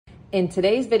In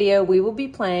today's video, we will be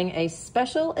playing a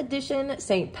special edition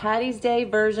St. Patty's Day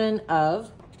version of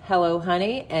Hello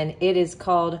Honey, and it is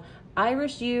called I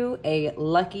Wish You a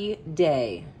Lucky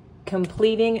Day.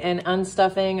 Completing and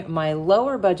unstuffing my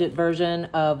lower budget version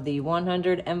of the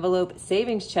 100 envelope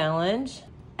savings challenge,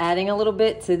 adding a little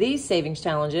bit to these savings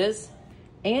challenges,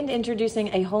 and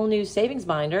introducing a whole new savings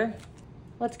binder.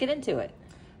 Let's get into it.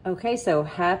 Okay, so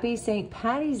happy St.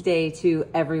 Patty's Day to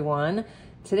everyone.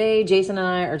 Today, Jason and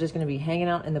I are just going to be hanging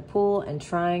out in the pool and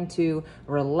trying to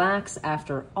relax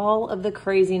after all of the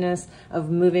craziness of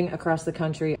moving across the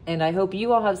country. And I hope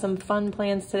you all have some fun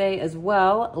plans today as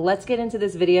well. Let's get into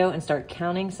this video and start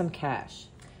counting some cash.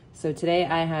 So today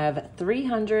I have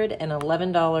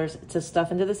 $311 to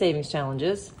stuff into the savings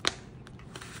challenges.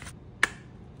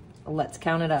 Let's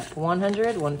count it up.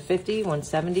 100, 150,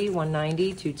 170,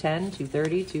 190, 210,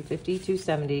 230, 250,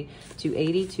 270,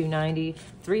 280, 290,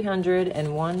 300,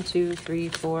 and 1, 2, 3,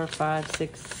 4, 5,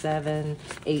 6, 7,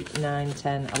 8, 9,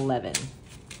 10, 11.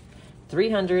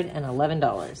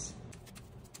 $311.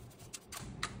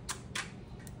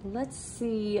 Let's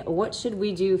see, what should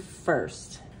we do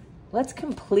first? Let's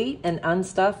complete and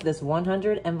unstuff this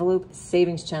 100 envelope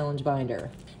savings challenge binder.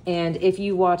 And if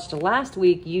you watched last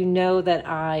week, you know that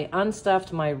I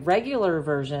unstuffed my regular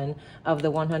version of the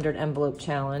 100 envelope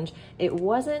challenge. It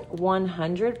wasn't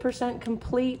 100%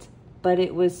 complete, but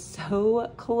it was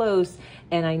so close,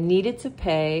 and I needed to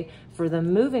pay for the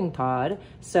moving pod.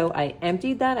 So I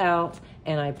emptied that out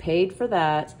and I paid for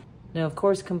that. Now, of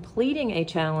course, completing a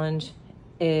challenge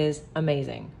is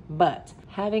amazing, but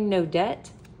having no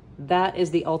debt, that is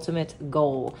the ultimate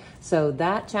goal. So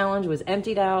that challenge was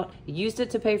emptied out, used it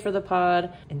to pay for the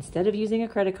pod instead of using a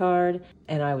credit card,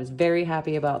 and I was very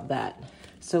happy about that.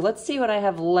 So let's see what I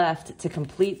have left to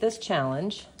complete this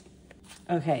challenge.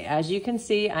 Okay, as you can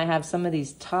see, I have some of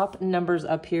these top numbers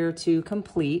up here to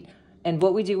complete. And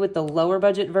what we do with the lower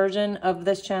budget version of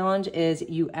this challenge is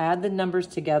you add the numbers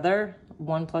together.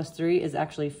 1 plus 3 is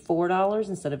actually $4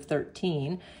 instead of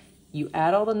 13. You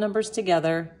add all the numbers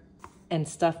together and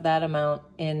stuff that amount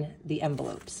in the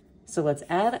envelopes. So let's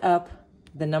add up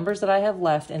the numbers that I have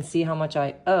left and see how much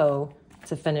I owe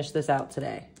to finish this out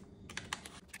today.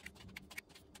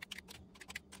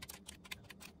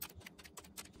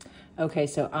 Okay,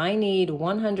 so I need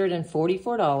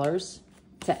 $144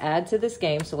 to add to this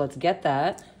game, so let's get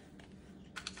that.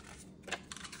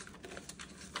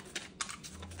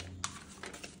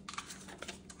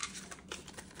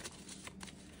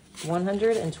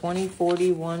 $120,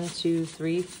 40, 1, 2,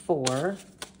 3, 4.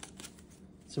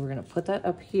 So we're gonna put that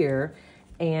up here,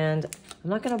 and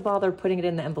I'm not gonna bother putting it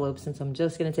in the envelope since I'm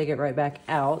just gonna take it right back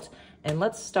out. And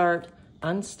let's start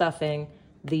unstuffing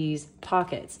these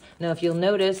pockets. Now, if you'll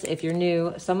notice, if you're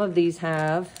new, some of these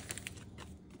have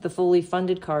the fully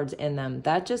funded cards in them.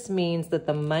 That just means that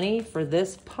the money for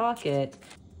this pocket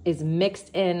is mixed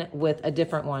in with a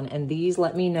different one, and these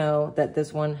let me know that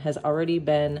this one has already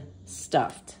been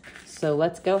stuffed. So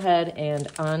let's go ahead and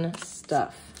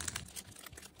unstuff.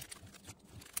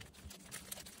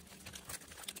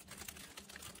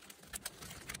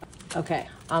 Okay,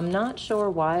 I'm not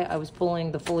sure why I was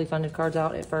pulling the fully funded cards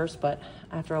out at first, but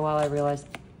after a while I realized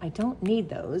I don't need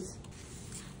those.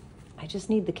 I just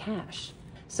need the cash.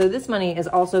 So this money is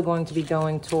also going to be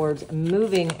going towards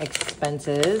moving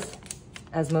expenses.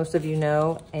 As most of you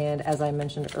know, and as I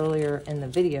mentioned earlier in the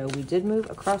video, we did move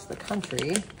across the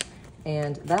country,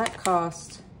 and that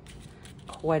cost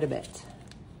quite a bit.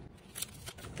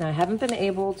 Now, I haven't been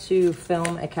able to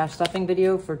film a cash stuffing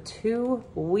video for 2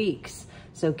 weeks,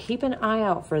 so keep an eye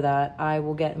out for that. I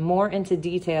will get more into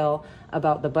detail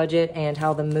about the budget and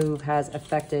how the move has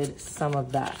affected some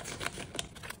of that.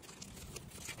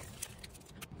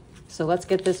 So let's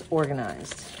get this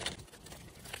organized.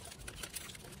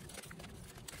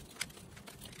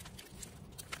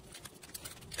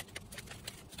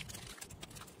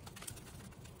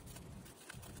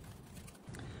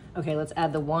 Okay, let's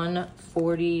add the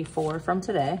 144 from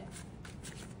today.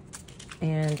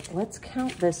 And let's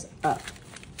count this up.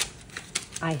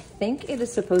 I think it is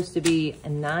supposed to be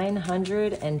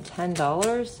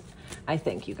 $910. I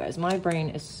think, you guys, my brain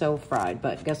is so fried,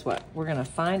 but guess what? We're gonna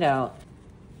find out.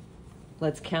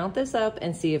 Let's count this up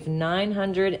and see if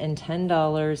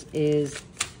 $910 is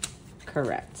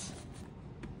correct.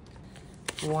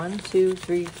 1, 2,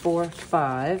 3, 4,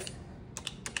 5.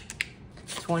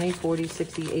 20, 40,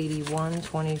 60, 81,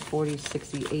 20, 40,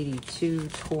 60, 82,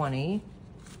 20,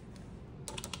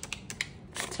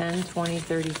 10, 20,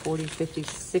 30, 40, 50,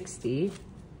 60,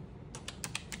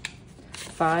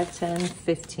 5, 10,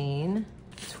 15,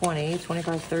 20,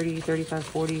 25, 30, 35,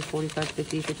 40, 45,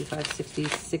 50, 55, 60,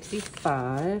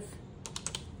 65,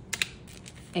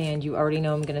 And you already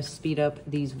know I'm gonna speed up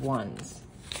these ones.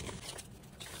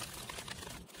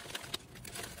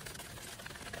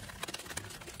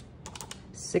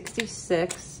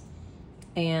 $66,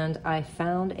 and I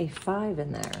found a 5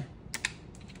 in there.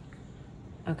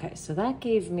 Okay, so that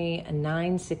gave me a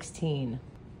 $9.16.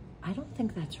 I don't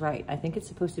think that's right. I think it's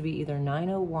supposed to be either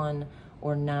 $9.01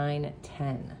 or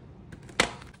 $9.10.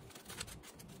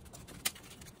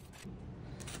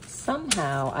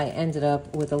 Somehow I ended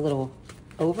up with a little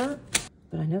over,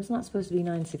 but I know it's not supposed to be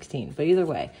 $9.16. But either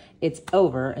way, it's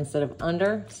over instead of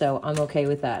under, so I'm okay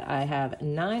with that. I have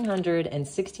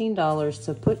 $916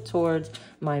 to put towards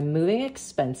my moving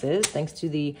expenses, thanks to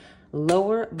the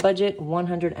lower budget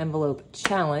 100 envelope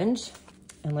challenge.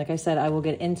 And like I said, I will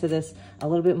get into this a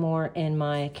little bit more in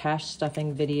my cash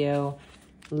stuffing video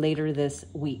later this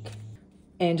week.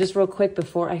 And just real quick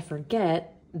before I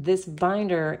forget, this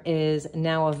binder is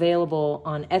now available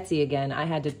on Etsy again. I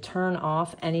had to turn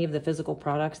off any of the physical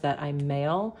products that I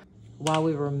mail while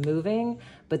we were moving,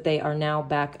 but they are now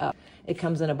back up. It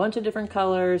comes in a bunch of different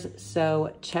colors,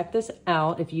 so check this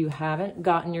out if you haven't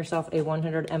gotten yourself a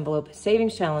 100 envelope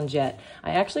savings challenge yet.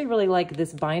 I actually really like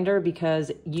this binder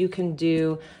because you can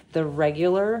do the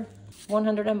regular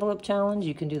 100 envelope challenge.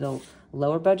 You can do the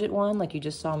lower budget one like you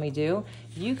just saw me do.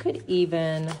 You could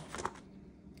even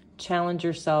challenge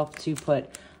yourself to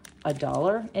put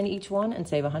 $1 in each one and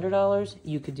save $100.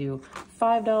 You could do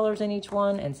 $5 in each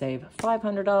one and save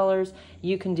 $500.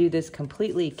 You can do this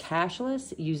completely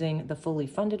cashless using the fully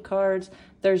funded cards.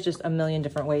 There's just a million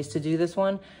different ways to do this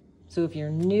one. So if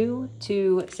you're new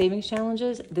to savings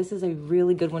challenges, this is a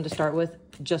really good one to start with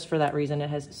just for that reason. It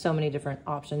has so many different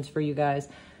options for you guys.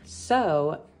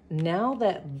 So now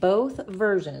that both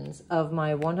versions of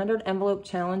my 100 envelope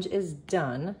challenge is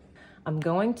done, I'm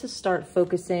going to start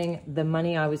focusing the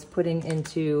money I was putting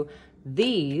into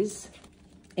these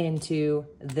into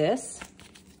this.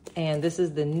 And this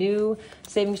is the new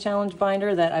savings challenge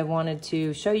binder that I wanted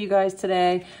to show you guys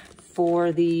today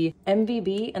for the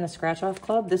MVB and the Scratch Off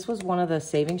Club. This was one of the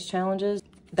savings challenges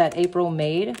that April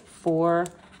made for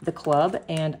the club,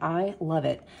 and I love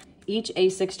it. Each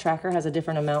A6 tracker has a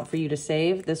different amount for you to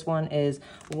save. This one is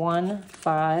 1,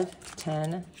 5,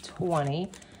 10, 20.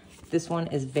 This one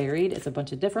is varied. It's a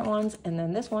bunch of different ones. And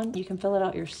then this one, you can fill it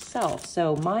out yourself.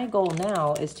 So my goal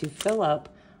now is to fill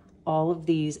up all of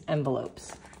these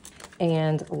envelopes.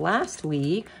 And last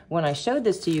week, when I showed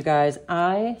this to you guys,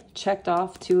 I checked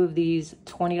off 2 of these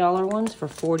 $20 ones for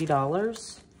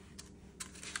 $40.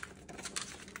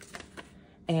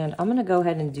 And I'm gonna go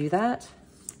ahead and do that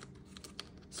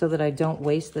so that I don't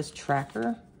waste this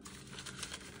tracker.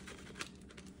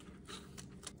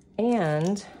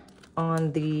 And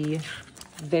on the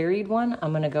varied one,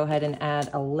 I'm gonna go ahead and add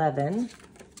 11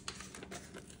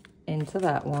 into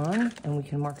that one, and we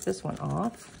can mark this one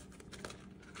off.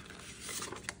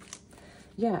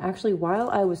 Yeah, actually, while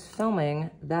I was filming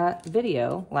that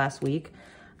video last week,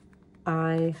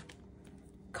 I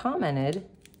commented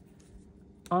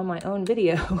on my own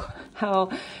video how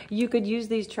you could use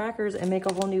these trackers and make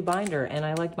a whole new binder, and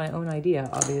I liked my own idea,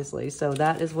 obviously. So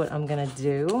that is what I'm gonna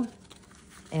do.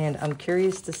 And I'm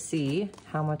curious to see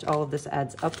how much all of this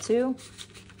adds up to.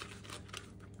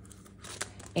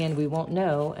 And we won't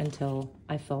know until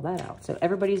I fill that out. So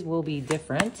everybody's will be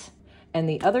different. And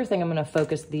the other thing I'm gonna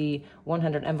focus the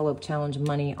 100 envelope challenge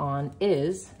money on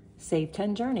is Save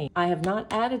 10 Journey. I have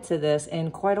not added to this in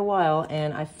quite a while,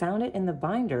 and I found it in the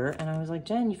binder, and I was like,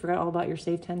 Jen, you forgot all about your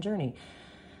Save 10 Journey.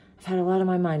 I've had a lot on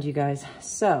my mind, you guys.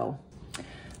 So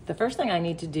the first thing I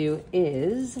need to do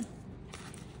is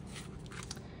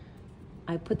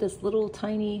I put this little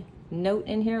tiny note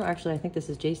in here. Actually, I think this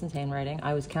is Jason's handwriting.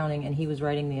 I was counting and he was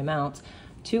writing the amounts.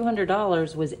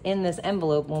 $200 was in this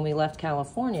envelope when we left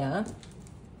California.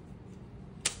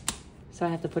 So I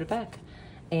have to put it back.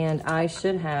 And I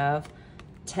should have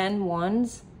 10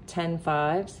 ones, 10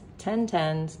 fives, 10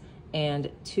 tens, and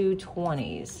 2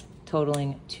 20s,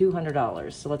 totaling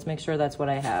 $200. So let's make sure that's what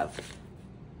I have.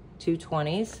 2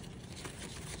 20s,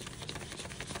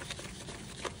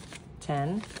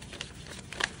 10,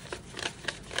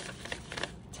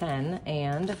 10,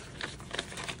 and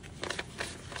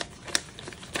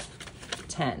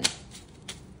 10.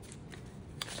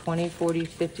 20, 40,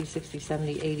 50, 60,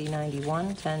 70, 80, 90,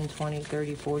 1, 10, 20,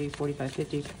 30, 40, 45,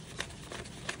 50,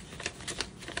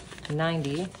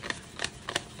 90,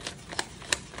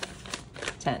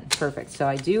 10. Perfect. So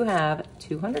I do have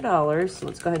 $200. So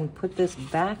let's go ahead and put this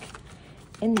back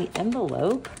in the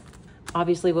envelope.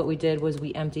 Obviously, what we did was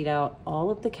we emptied out all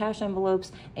of the cash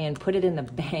envelopes and put it in the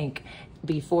bank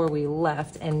before we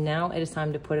left. And now it is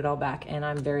time to put it all back. And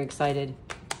I'm very excited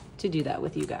to do that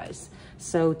with you guys.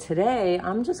 So today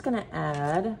I'm just gonna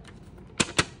add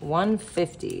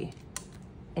 150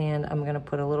 and I'm gonna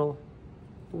put a little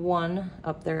 1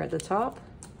 up there at the top.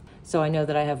 So I know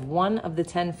that I have 1 of the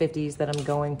 10 50s that I'm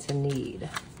going to need.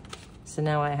 So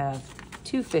now I have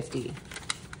 250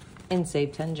 in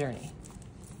Save 10 Journey.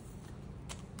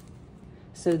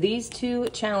 So these 2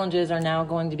 challenges are now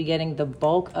going to be getting the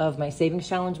bulk of my savings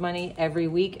challenge money every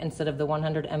week instead of the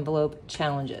 100 envelope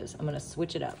challenges. I'm gonna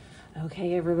switch it up.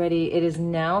 Okay, everybody, it is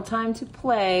now time to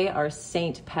play our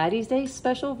St. Patty's Day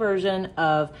special version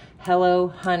of Hello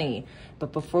Honey.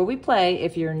 But before we play,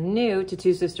 if you're new to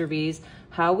Two Sister Bees,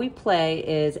 how we play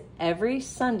is every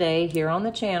Sunday here on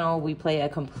the channel, we play a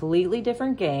completely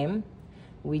different game.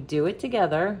 We do it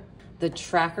together. The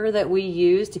tracker that we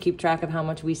use to keep track of how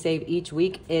much we save each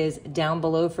week is down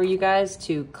below for you guys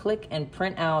to click and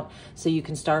print out so you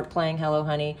can start playing Hello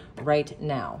Honey right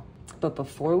now. But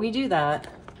before we do that,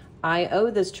 I owe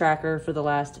this tracker for the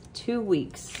last 2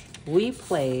 weeks. We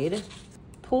played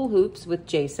pool hoops with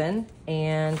Jason,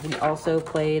 and we also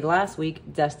played last week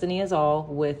Destiny Is All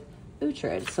with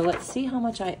Uhtred. So let's see how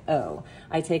much I owe.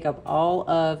 I take up all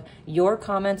of your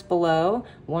comments below.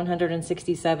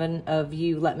 167 of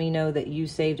you let me know that you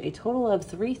saved a total of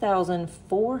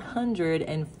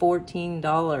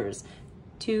 $3,414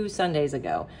 2 Sundays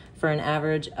ago for an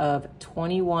average of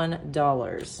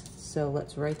 $21. So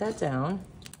let's write that down.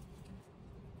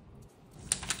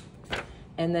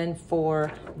 And then for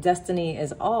Destiny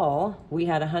Is All, we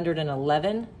had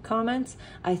 111 comments.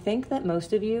 I think that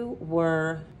most of you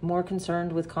were more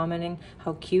concerned with commenting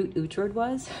how cute Uhtred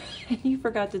was. You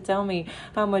forgot to tell me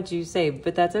how much you saved,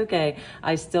 but that's okay.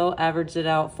 I still averaged it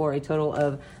out for a total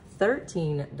of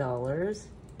 $13.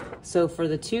 So for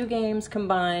the 2 games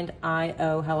combined, I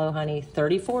owe Hello Honey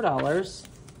 $34.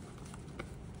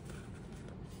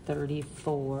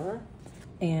 34.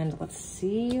 And let's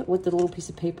see what the little piece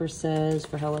of paper says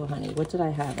for Hello Honey. What did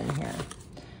I have in here?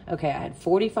 Okay, I had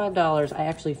 $45. I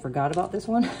actually forgot about this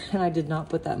one and I did not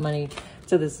put that money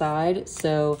to the side.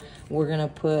 So we're gonna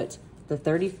put the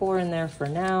 34 in there for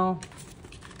now.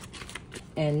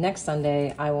 And next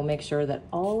Sunday, I will make sure that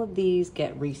all of these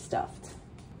get restuffed.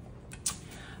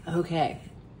 Okay,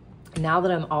 now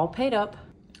that I'm all paid up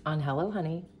on Hello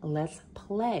Honey, let's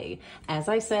play. As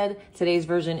I said, today's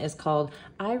version is called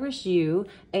I Wish You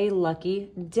a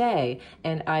Lucky Day.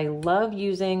 And I love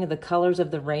using the colors of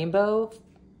the rainbow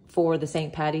for the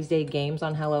St. Patty's Day games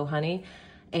on Hello Honey.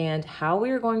 And how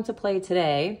we are going to play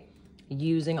today,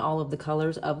 using all of the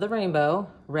colors of the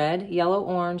rainbow, red, yellow,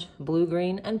 orange, blue,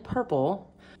 green, and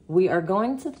purple, we are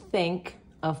going to think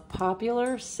of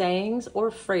popular sayings or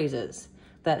phrases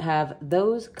that have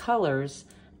those colors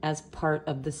as part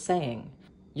of the saying.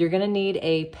 You're gonna need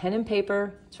a pen and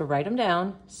paper to write them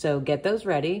down, so get those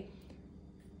ready.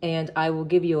 And I will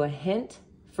give you a hint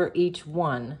for each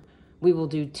one. We will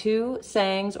do 2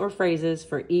 sayings or phrases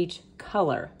for each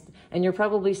color. And you're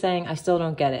probably saying, I still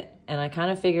don't get it. And I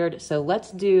kind of figured, so let's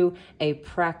do a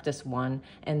practice one.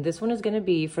 And this one is gonna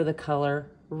be for the color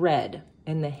red.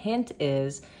 And the hint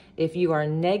is, if you are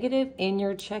negative in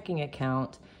your checking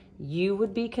account, you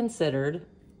would be considered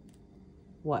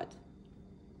what?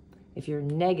 If you're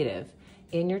negative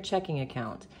in your checking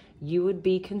account, you would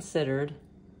be considered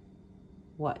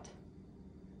what?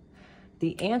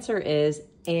 The answer is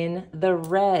in the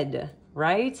red,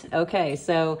 right? Okay,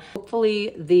 so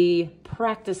hopefully the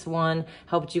practice one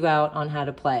helped you out on how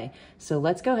to play. So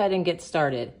let's go ahead and get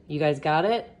started. You guys got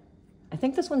it? I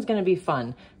think this one's gonna be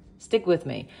fun. Stick with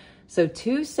me. So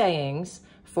 2 sayings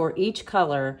for each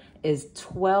color is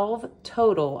 12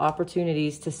 total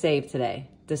opportunities to save today.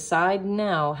 Decide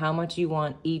now how much you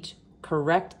want each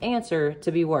correct answer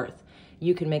to be worth.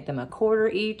 You can make them a quarter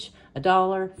each,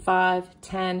 $1, $5,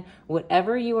 $10,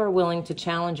 whatever you are willing to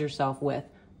challenge yourself with.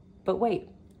 But wait,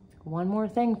 one more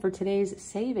thing for today's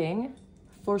saving.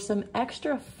 For some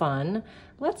extra fun,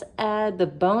 let's add the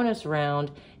bonus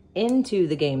round into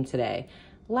the game today.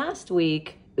 Last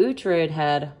week, Uhtred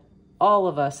had all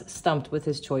of us stumped with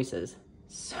his choices.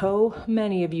 So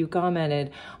many of you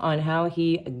commented on how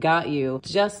he got you.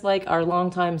 Just like our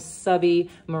longtime subby,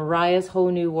 Mariah's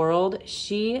Whole New World,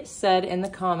 she said in the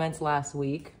comments last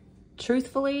week,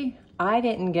 truthfully, I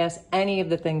didn't guess any of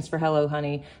the things for Hello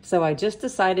Honey, so I just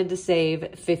decided to save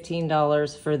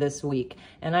 $15 for this week.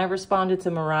 And I responded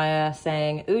to Mariah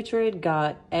saying, Uhtred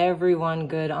got everyone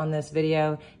good on this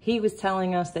video. He was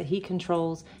telling us that he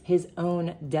controls his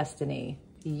own destiny.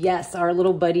 Yes, our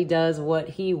little buddy does what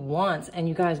he wants. And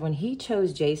you guys, when he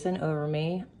chose Jason over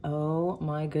me, oh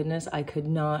my goodness, I could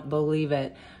not believe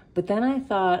it. But then I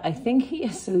thought, I think he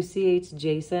associates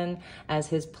Jason as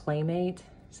his playmate.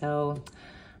 So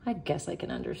I guess I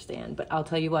can understand, but I'll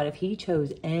tell you what, if he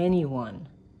chose anyone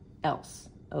else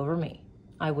over me,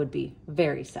 I would be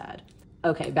very sad.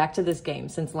 Okay, back to this game.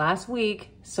 Since last week,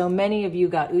 so many of you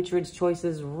got Uhtred's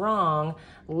choices wrong.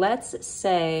 Let's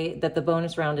say that the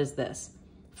bonus round is this.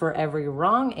 For every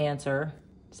wrong answer,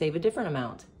 save a different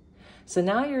amount. So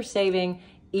now you're saving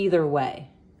either way,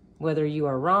 whether you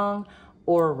are wrong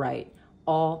or right,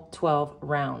 all 12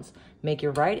 rounds. Make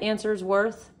your right answers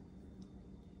worth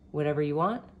whatever you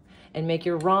want, and make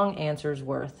your wrong answers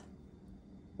worth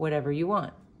whatever you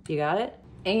want. You got it?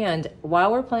 And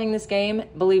while we're playing this game,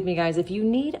 believe me guys, if you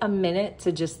need a minute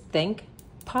to just think,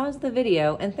 pause the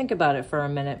video and think about it for a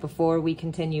minute before we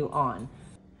continue on.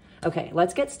 Okay,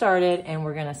 let's get started, and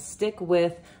we're gonna stick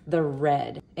with the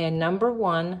red. And number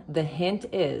one, the hint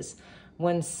is,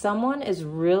 when someone is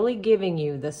really giving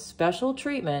you the special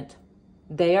treatment,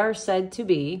 they are said to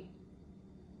be,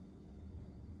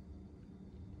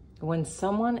 when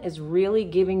someone is really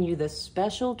giving you the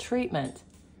special treatment,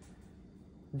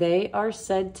 they are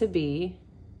said to be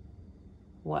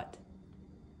what?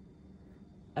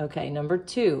 Okay, number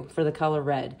two for the color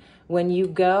red. When you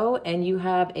go and you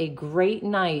have a great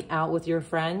night out with your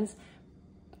friends,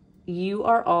 you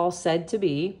are all said to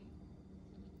be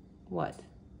what?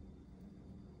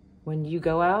 When you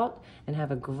go out and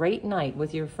have a great night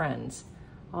with your friends,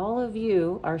 all of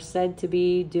you are said to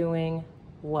be doing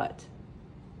what?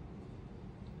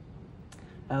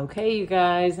 Okay, you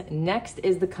guys, next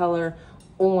is the color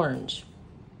orange.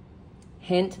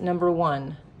 Hint number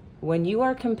one, when you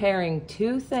are comparing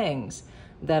two things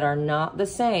that are not the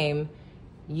same,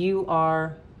 you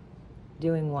are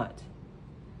doing what?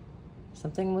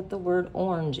 Something with the word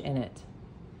orange in it.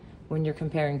 When you're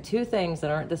comparing two things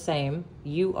that aren't the same,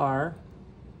 you are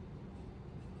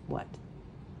what?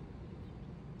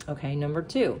 Okay, number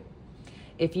two,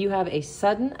 if you have a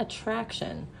sudden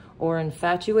attraction or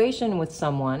infatuation with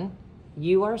someone,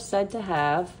 you are said to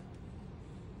have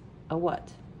a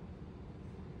what?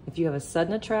 If you have a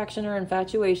sudden attraction or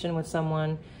infatuation with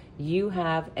someone, you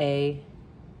have a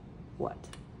what?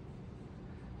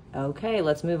 Okay,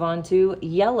 let's move on to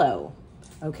yellow.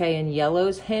 Okay, and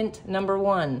yellow's hint number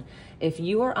one, if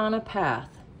you are on a path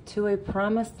to a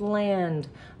promised land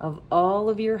of all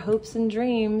of your hopes and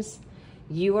dreams,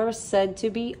 you are said to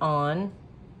be on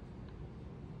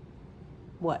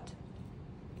what?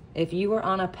 If you are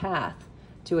on a path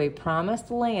to a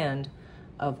promised land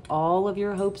of all of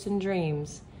your hopes and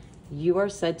dreams, you are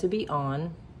said to be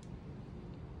on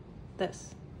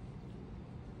this.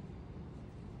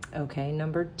 Okay,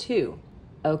 number two.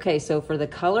 Okay, so for the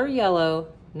color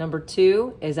yellow, number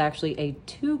two is actually a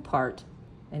two-part.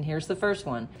 And here's the first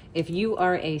one. If you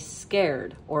are a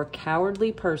scared or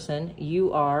cowardly person,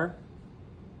 you are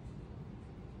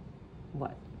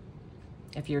what?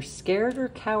 If you're scared or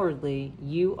cowardly,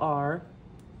 you are.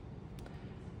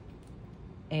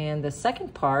 And the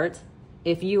second part,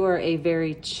 if you are a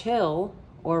very chill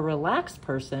or relaxed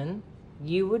person,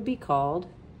 you would be called.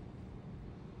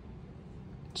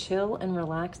 Chill and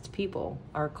relaxed people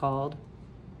are called.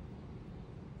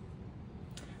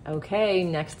 Okay,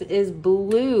 next is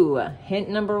blue. Hint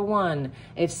number one,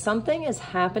 if something is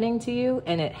happening to you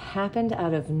and it happened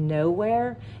out of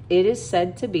nowhere, it is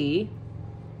said to be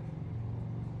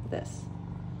this.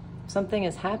 Something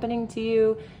is happening to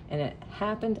you and it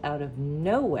happened out of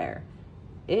nowhere,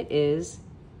 it is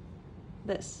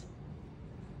this.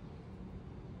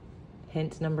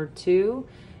 Hint number two,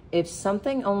 if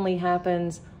something only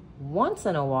happens once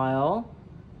in a while,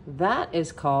 that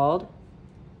is called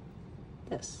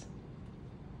this.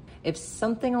 If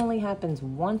something only happens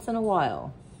once in a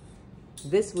while,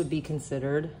 this would be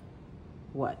considered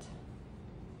what?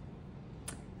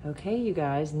 Okay, you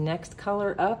guys, next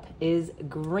color up is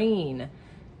green.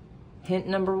 Hint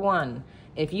number one,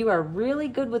 if you are really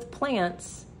good with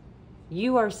plants,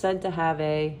 you are said to have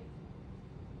a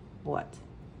what?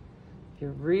 If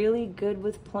you're really good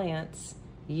with plants,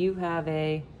 you have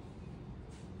a.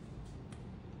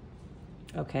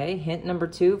 Okay, hint number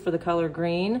two for the color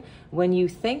green. When you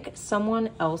think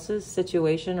someone else's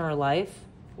situation or life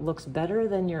looks better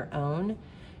than your own,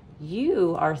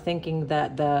 you are thinking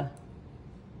that the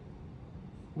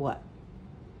what?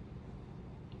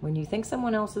 When you think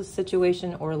someone else's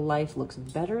situation or life looks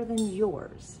better than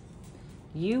yours,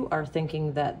 you are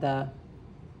thinking that the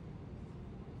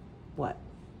what?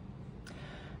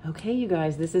 Okay, you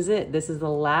guys, this is it. This is the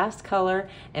last color,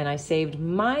 and I saved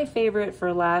my favorite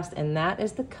for last, and that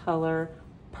is the color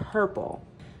purple.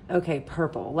 Okay,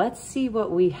 purple. Let's see what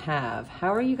we have.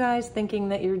 How are you guys thinking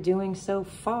that you're doing so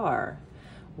far?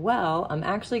 Well, I'm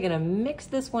actually gonna mix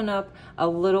this one up a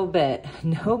little bit.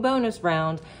 No bonus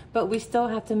round, but we still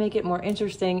have to make it more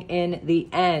interesting in the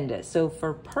end. So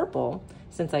for purple,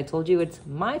 since I told you it's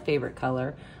my favorite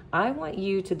color, I want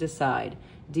you to decide,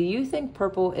 do you think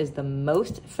purple is the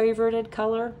most favorited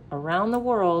color around the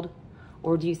world,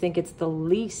 or do you think it's the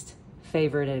least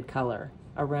favorited color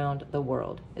around the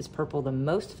world? Is purple the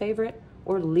most favorite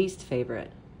or least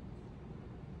favorite?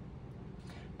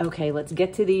 Okay, let's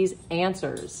get to these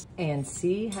answers and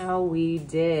see how we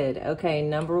did. Okay,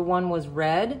 number one was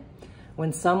red.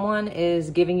 When someone is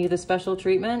giving you the special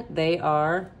treatment, they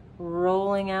are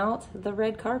rolling out the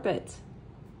red carpet.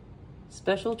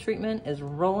 Special treatment is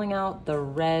rolling out the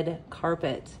red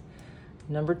carpet.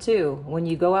 Number two, when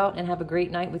you go out and have a great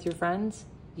night with your friends,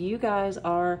 you guys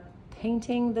are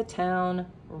painting the town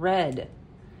red.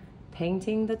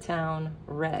 Painting the town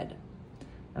red.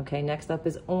 Okay, next up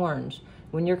is orange.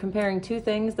 When you're comparing two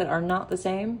things that are not the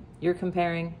same, you're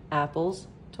comparing apples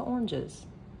to oranges.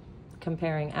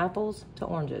 Comparing apples to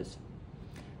oranges.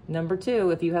 Number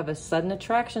two, if you have a sudden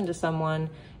attraction to someone,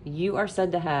 you are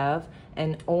said to have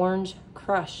an orange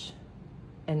crush.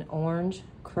 An orange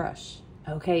crush.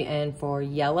 Okay, and for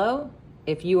yellow,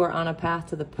 if you are on a path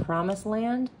to the promised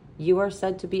land, you are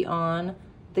said to be on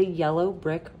the yellow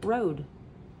brick road.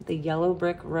 The yellow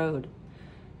brick road.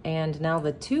 And now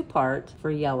the two part for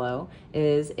yellow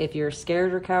is if you're a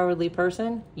scared or cowardly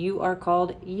person, you are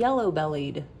called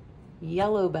yellow-bellied.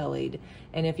 Yellow-bellied.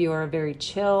 And if you are a very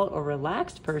chill or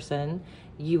relaxed person,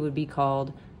 you would be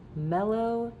called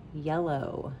mellow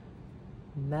yellow.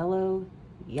 Mellow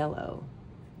yellow.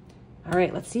 All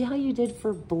right, let's see how you did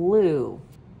for blue.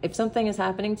 If something is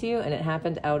happening to you and it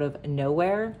happened out of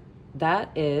nowhere,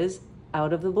 that is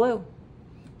out of the blue.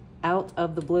 Out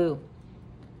of the blue.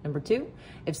 Number two,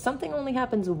 if something only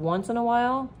happens once in a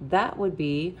while, that would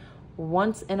be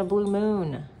once in a blue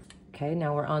moon. Okay,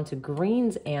 now we're on to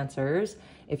green's answers.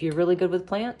 If you're really good with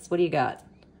plants, what do you got?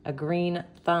 A green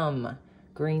thumb.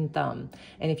 Green thumb.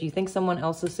 And if you think someone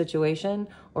else's situation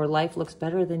or life looks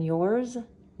better than yours,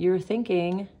 you're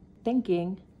thinking,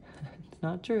 it's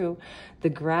not true, the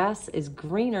grass is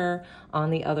greener on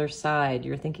the other side.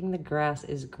 You're thinking the grass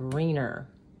is greener.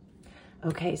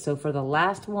 Okay, so for the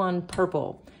last one,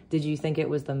 purple, did you think it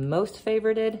was the most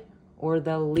favorited or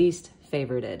the least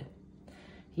favorited?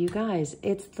 You guys,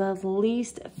 it's the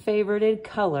least favorited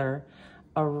color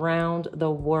around the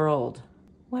world.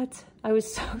 What? I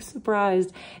was so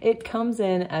surprised. It comes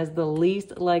in as the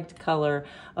least liked color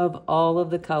of all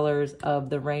of the colors of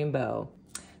the rainbow.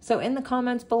 So in the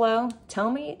comments below,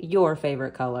 tell me your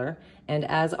favorite color. And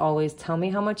as always, tell me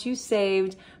how much you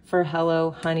saved for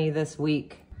Hello Honey this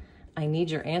week. I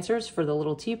need your answers for the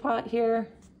little teapot here.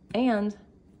 And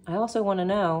I also want to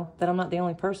know that I'm not the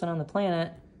only person on the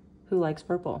planet who likes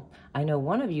purple. I know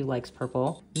one of you likes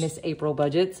purple. Miss April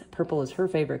Budgets, purple is her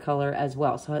favorite color as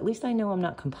well. So at least I know I'm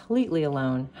not completely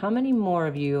alone. How many more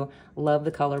of you love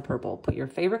the color purple? Put your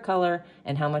favorite color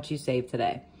and how much you saved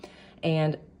today.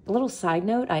 And a little side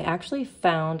note, I actually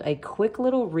found a quick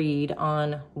little read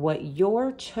on what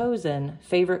your chosen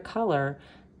favorite color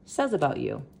says about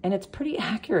you, and it's pretty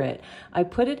accurate. I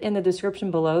put it in the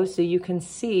description below so you can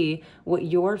see what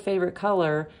your favorite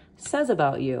color says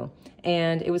about you.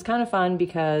 And it was kind of fun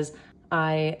because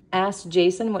I asked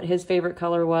Jason what his favorite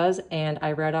color was, and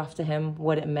I read off to him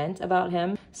what it meant about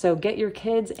him. So get your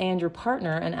kids and your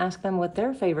partner and ask them what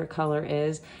their favorite color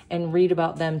is and read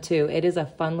about them too. It is a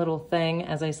fun little thing.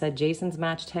 As I said, Jason's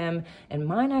matched him and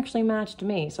mine actually matched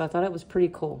me. So I thought it was pretty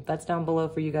cool. That's down below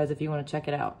for you guys if you want to check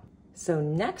it out. So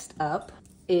next up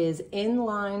is In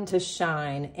Line to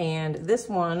Shine. And this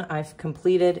one, I've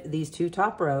completed these two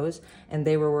top rows and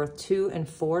they were worth $2 and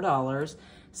 $4.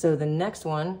 So the next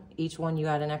one, each one you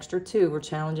add an extra $2. We're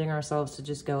challenging ourselves to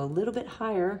just go a little bit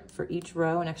higher for each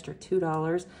row, an extra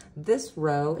 $2. This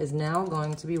row is now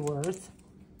going to be worth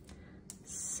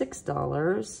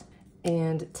 $6.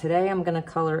 And today I'm gonna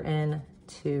color in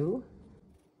 2.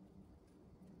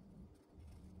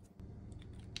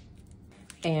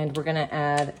 And we're gonna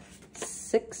add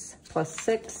 6 plus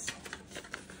 6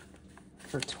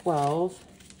 for 12.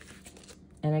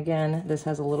 And again, this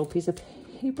has a little piece of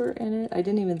paper in it. I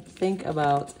didn't even think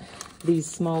about these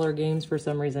smaller games for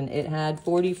some reason. It had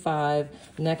 45.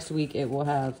 Next week it will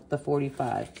have the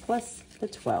 45 plus the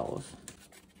 12.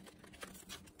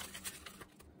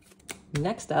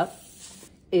 Next up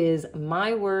is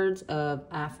my words of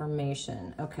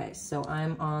affirmation. Okay, so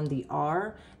I'm on the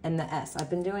R and the S. I've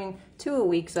been doing 2 a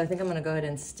week, so I think I'm gonna go ahead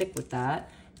and stick with that.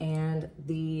 And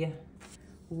the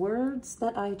words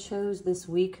that I chose this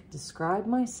week to describe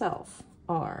myself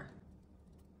are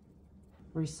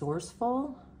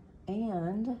resourceful,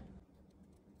 and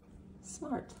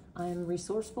smart. I'm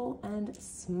resourceful and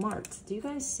smart. Do you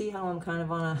guys see how I'm kind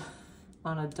of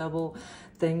on a double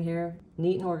thing here?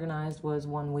 Neat and organized was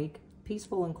 1 week.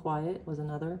 Peaceful and quiet was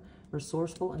another.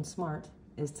 Resourceful and smart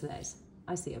is today's.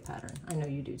 I see a pattern. I know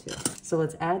you do too. So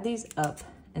let's add these up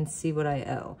and see what I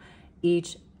owe.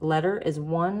 Each letter is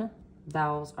 1.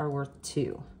 Vowels are worth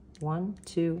 2. 1,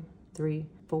 2, 3,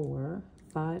 4,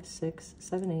 5, 6,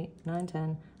 7, 8, 9,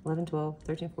 10, 11, 12,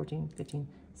 13, 14, 15,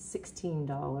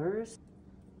 $16.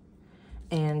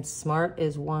 And smart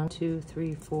is 1, 2,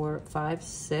 3, 4, 5,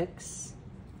 6.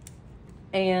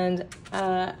 And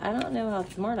I don't know how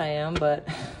smart I am, but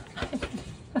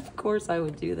of course I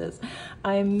would do this.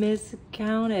 I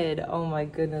miscounted. Oh my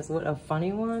goodness, what a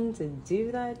funny one to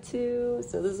do that to.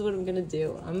 So this is what I'm gonna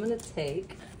do. I'm gonna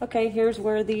take, okay, here's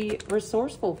where the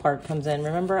resourceful part comes in.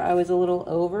 Remember I was a little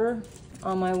over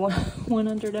on my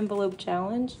 100 envelope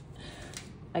challenge?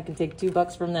 I can take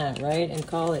 $2 from that, right? And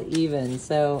call it even.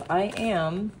 So I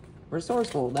am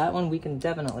resourceful. That one we can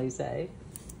definitely say.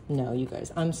 No, you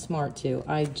guys, I'm smart too.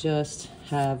 I just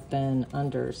have been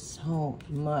under so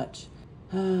much.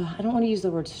 I don't want to use the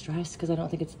word stress because I don't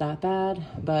think it's that bad,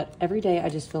 but every day I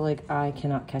just feel like I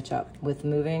cannot catch up with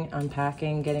moving,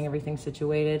 unpacking, getting everything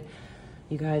situated.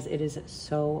 You guys, it is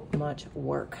so much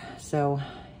work. So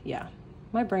yeah,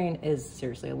 my brain is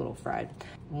seriously a little fried.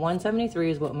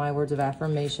 173 is what my words of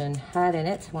affirmation had in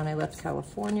it when I left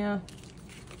California.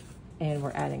 And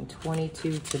we're adding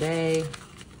 22 today.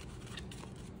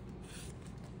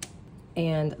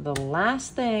 And the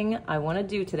last thing I want to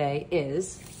do today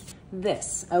is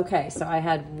this. Okay, so I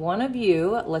had one of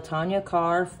you, Latanya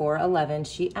Carr 411,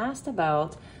 she asked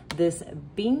about this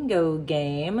Bee-ngo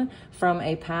game from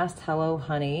a past Hello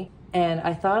Honey. And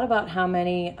I thought about how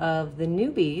many of the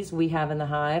newbies we have in the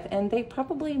hive, and they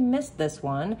probably missed this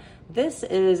one. This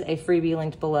is a freebie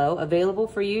linked below, available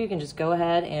for you. You can just go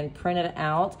ahead and print it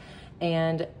out.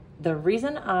 And the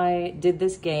reason I did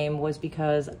this game was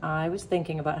because I was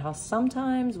thinking about how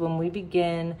sometimes when we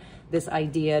begin this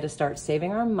idea to start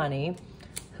saving our money,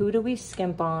 who do we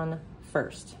skimp on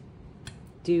first?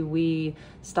 Do we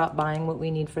stop buying what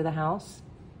we need for the house?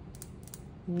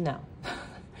 No.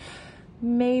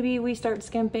 Maybe we start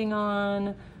skimping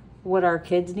on what our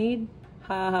kids need.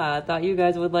 Haha, I thought you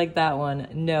guys would like that one.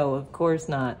 No, of course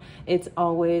not. It's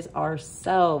always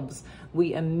ourselves.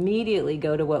 We immediately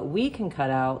go to what we can cut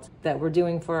out that we're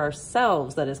doing for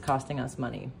ourselves that is costing us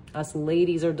money. Us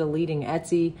ladies are deleting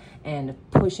Etsy and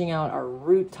pushing out our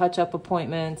root touch-up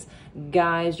appointments.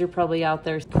 Guys, you're probably out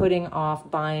there putting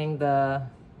off buying the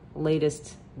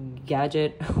latest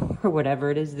gadget or whatever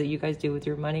it is that you guys do with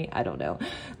your money. I don't know.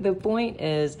 The point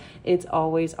is, it's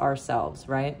always ourselves,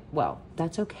 right? Well,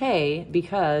 that's okay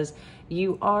because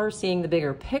you are seeing the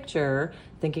bigger picture,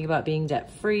 thinking about being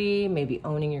debt-free, maybe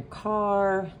owning your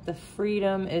car. The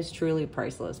freedom is truly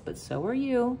priceless, but so are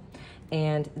you.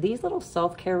 And these little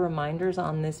self-care reminders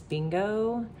on this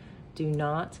Bee-ngo do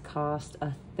not cost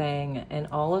a thing. And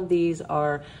all of these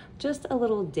are just a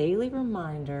little daily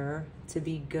reminder to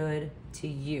be good to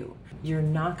you. You're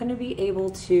not going to be able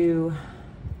to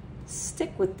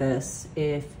stick with this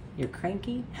if you're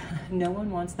cranky. No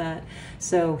one wants that.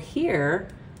 So here,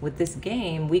 with this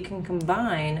game, we can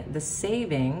combine the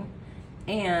saving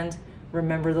and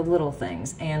remember the little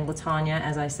things. And Latanya,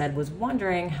 as I said, was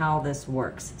wondering how this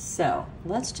works. So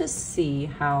let's just see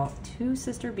how Two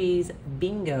Sister Bees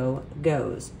Bee-ngo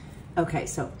goes. Okay,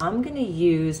 so I'm gonna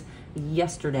use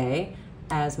yesterday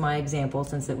as my example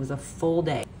since it was a full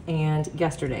day. And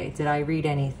yesterday, did I read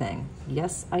anything?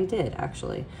 Yes, I did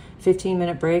actually.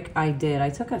 15-minute break, I did. I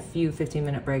took a few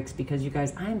 15-minute breaks because you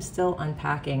guys, I'm still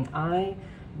unpacking. I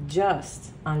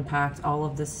just unpacked all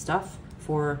of this stuff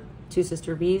for Two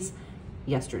Sister Bees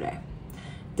yesterday.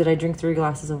 Did I drink 3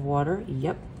 glasses of water?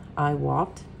 Yep. I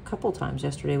walked a couple times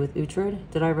yesterday with Uhtred.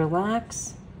 Did I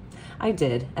relax? I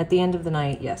did. At the end of the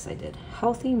night, yes, I did.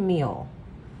 Healthy meal.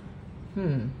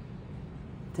 Did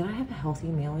I have a healthy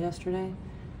meal yesterday?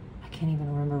 I can't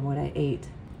even remember what I ate.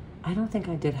 I don't think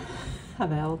I did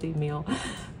have a healthy meal.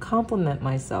 Compliment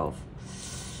myself.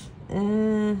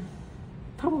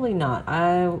 Probably not.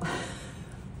 I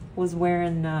was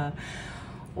wearing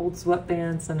old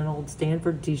sweatpants and an old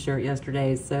Stanford t-shirt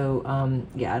yesterday. So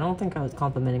yeah, I don't think I was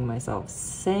complimenting myself.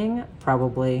 Sing?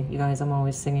 Probably. You guys, I'm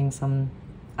always singing some,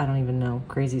 I don't even know,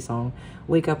 crazy song.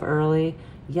 Wake up early?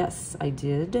 Yes, I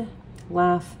did.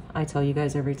 Laugh? I tell you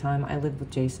guys every time I live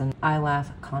with Jason, I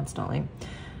laugh constantly.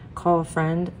 Call a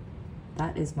friend?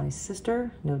 That is my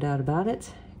sister, no doubt about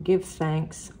it. Give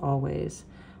thanks always.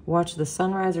 watch the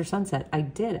sunrise or sunset. I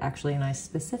did actually, and I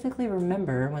specifically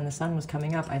remember when the sun was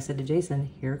coming up, I said to Jason,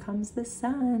 here comes the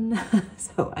sun.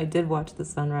 So I did watch the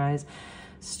sunrise.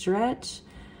 Stretch.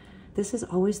 This is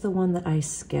always the one that I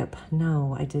skip.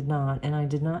 No, I did not. And I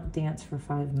did not dance for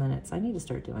 5 minutes. I need to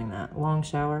start doing that. Long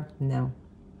shower? No.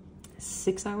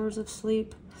 6 hours of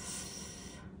sleep?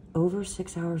 Over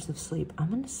 6 hours of sleep. I'm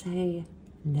going to say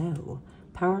no.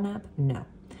 Power nap? No.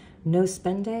 No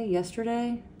spend day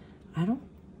yesterday?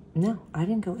 No, I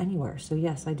didn't go anywhere. So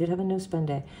yes, I did have a no spend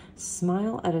day.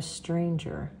 Smile at a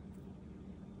stranger.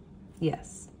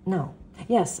 Yes. No.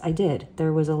 Yes, I did.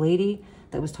 There was a lady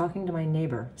that was talking to my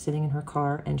neighbor sitting in her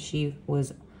car, and she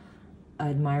was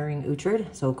admiring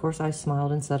Uhtred. So of course I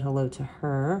smiled and said hello to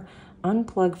her.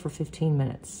 Unplug for 15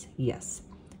 minutes. Yes.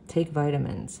 Take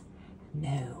vitamins.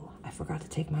 No, I forgot to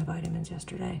take my vitamins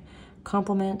yesterday.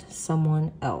 Compliment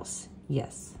someone else.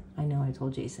 Yes. I know I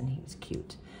told Jason he was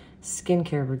cute.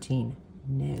 Skincare routine.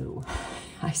 No,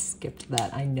 I skipped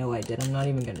that. I know I did. I'm not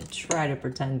even going to try to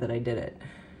pretend that I did it.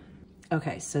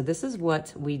 Okay, so this is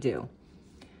what we do.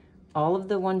 All of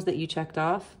the ones that you checked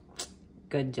off,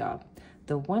 good job.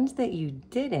 The ones that you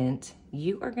didn't,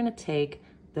 you are going to take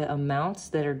the amounts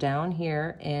that are down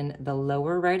here in the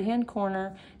lower right-hand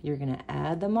corner. You're going to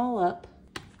add them all up.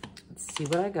 Let's see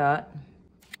what I got.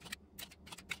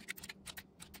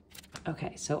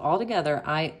 Okay, so altogether,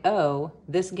 I owe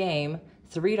this game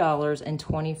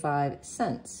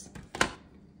 $3.25.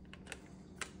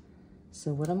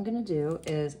 So what I'm gonna do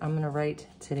is I'm gonna write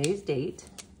today's date,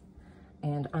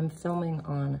 and I'm filming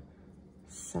on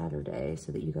Saturday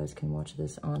so that you guys can watch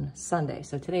this on Sunday.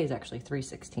 So today is actually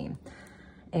 3/16,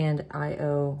 and I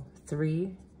owe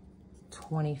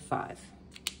 $3.25.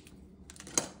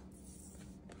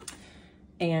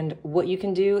 And what you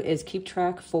can do is keep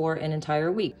track for an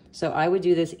entire week. So I would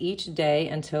do this each day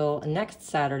until next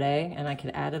Saturday, and I could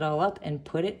add it all up and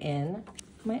put it in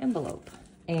my envelope.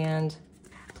 And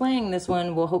playing this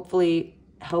one will hopefully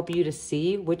help you to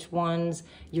see which ones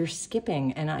you're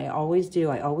skipping. And I always do.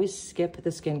 I always skip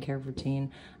the skincare routine.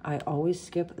 I always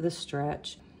skip the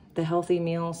stretch. The healthy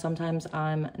meal, sometimes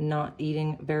I'm not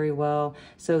eating very well.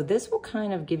 So this will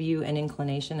kind of give you an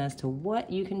inclination as to what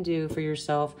you can do for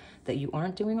yourself that you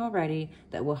aren't doing already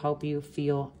that will help you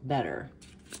feel better.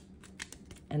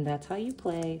 And that's how you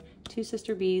play Two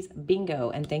Sister Bees Bingo.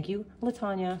 And thank you,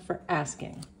 Latanya, for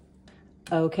asking.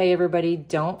 Okay, everybody,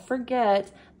 don't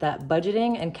forget that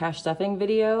budgeting and cash stuffing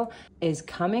video is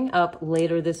coming up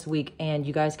later this week, and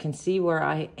you guys can see where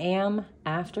I am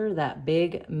after that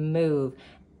big move.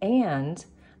 And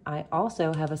I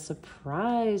also have a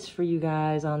surprise for you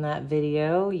guys on that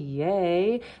video.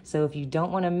 Yay. So if you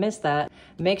don't want to miss that,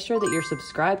 make sure that you're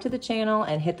subscribed to the channel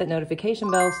and hit that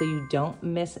notification bell so you don't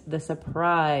miss the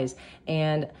surprise.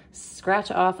 And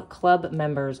scratch off club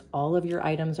members. All of your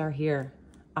items are here.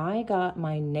 I got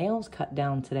my nails cut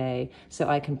down today so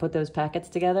I can put those packets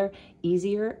together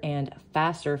easier and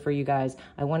faster for you guys.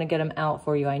 I want to get them out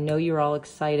for you. I know you're all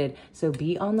excited, so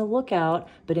be on the lookout.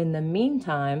 But in the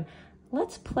meantime,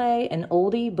 let's play an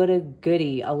oldie but a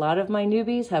goodie. A lot of my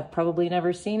newbies have probably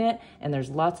never seen it, and there's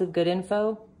lots of good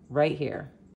info right here.